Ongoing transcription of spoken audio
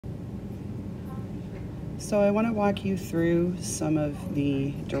So I want to walk you through some of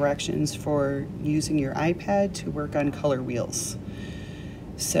the directions for using your iPad to work on color wheels.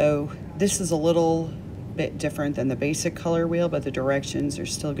 So this is a little bit different than the basic color wheel, but the directions are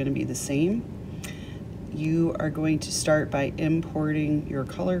still going to be the same. You are going to start by importing your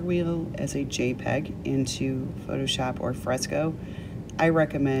color wheel as a JPEG into Photoshop or Fresco. I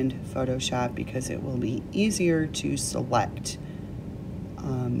recommend Photoshop because it will be easier to select.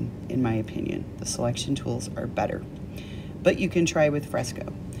 In my opinion, the selection tools are better, but you can try with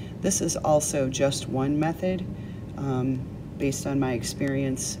Fresco. This is also just one method. Based on my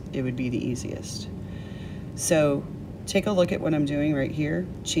experience, it would be the easiest. So take a look at what I'm doing right here,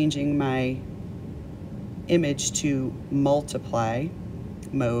 changing my image to multiply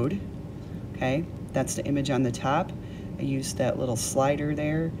mode. Okay, that's the image on the top. I used that little slider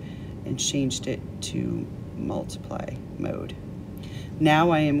there and changed it to multiply mode.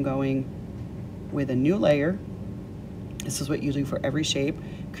 Now I am going with a new layer. This is what you do for every shape,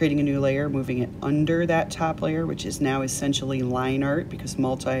 creating a new layer, moving it under that top layer, which is now essentially line art because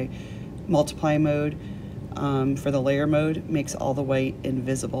multiply mode for the layer mode makes all the white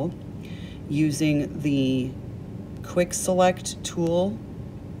invisible. Using the quick select tool,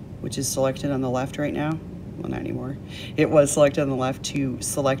 which is selected on the left right now. Well, not anymore. It was selected on the left to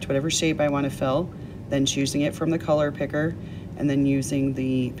select whatever shape I want to fill, then choosing it from the color picker, and then using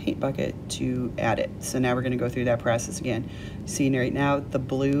the paint bucket to add it. So now we're going to go through that process again. See right now the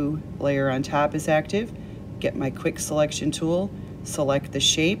blue layer on top is active. Get my quick selection tool, select the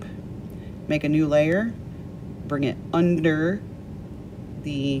shape, make a new layer, bring it under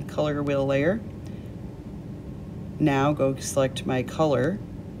the color wheel layer. Now go select my color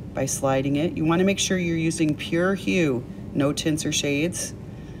by sliding it. You want to make sure you're using pure hue, no tints or shades.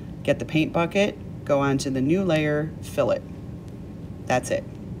 Get the paint bucket, go onto the new layer, fill it. That's it.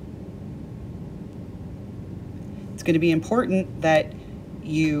 It's going to be important that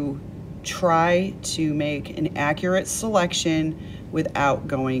you try to make an accurate selection without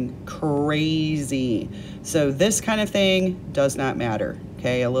going crazy. So this kind of thing does not matter,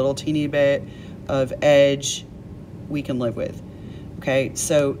 okay? A little teeny bit of edge we can live with, okay?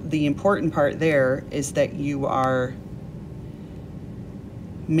 So the important part there is that you are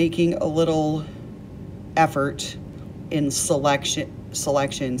making a little effort in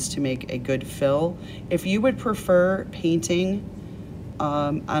selections to make a good fill. If you would prefer painting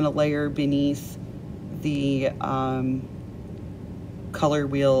on a layer beneath the color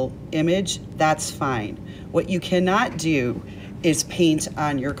wheel image, that's fine. What you cannot do is paint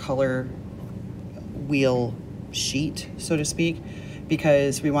on your color wheel sheet, so to speak,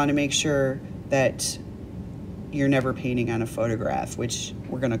 because we want to make sure that you're never painting on a photograph, which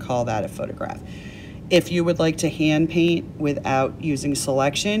we're going to call that a photograph. If you would like to hand paint without using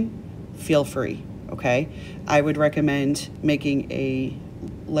selection, feel free, okay? I would recommend making a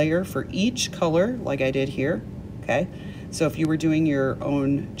layer for each color like I did here, okay? So if you were doing your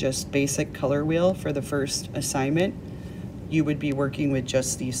own just basic color wheel for the first assignment, you would be working with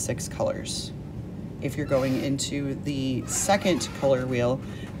just these 6 colors. If you're going into the second color wheel,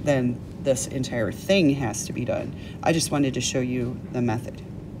 then this entire thing has to be done. I just wanted to show you the method,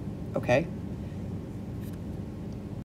 okay?